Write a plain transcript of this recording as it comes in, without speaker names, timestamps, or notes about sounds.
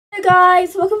Hello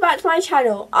guys, welcome back to my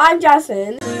channel. I'm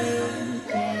Jasmine.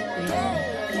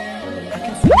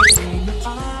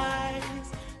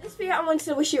 This video I wanted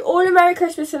to wish you all a Merry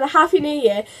Christmas and a Happy New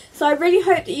Year. So I really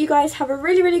hope that you guys have a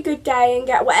really good day and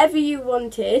get whatever you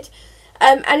wanted.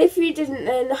 And if you didn't,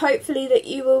 then hopefully that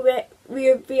you will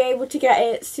be able to get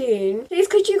it soon. Please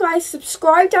could you guys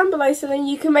subscribe down below so then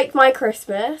you can make my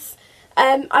Christmas.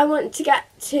 I want to get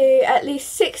to at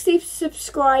least 60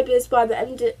 subscribers by the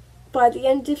end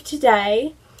of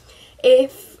today,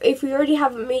 if we already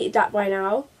haven't meted that by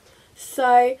now.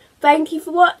 So thank you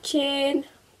for watching.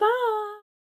 Bye.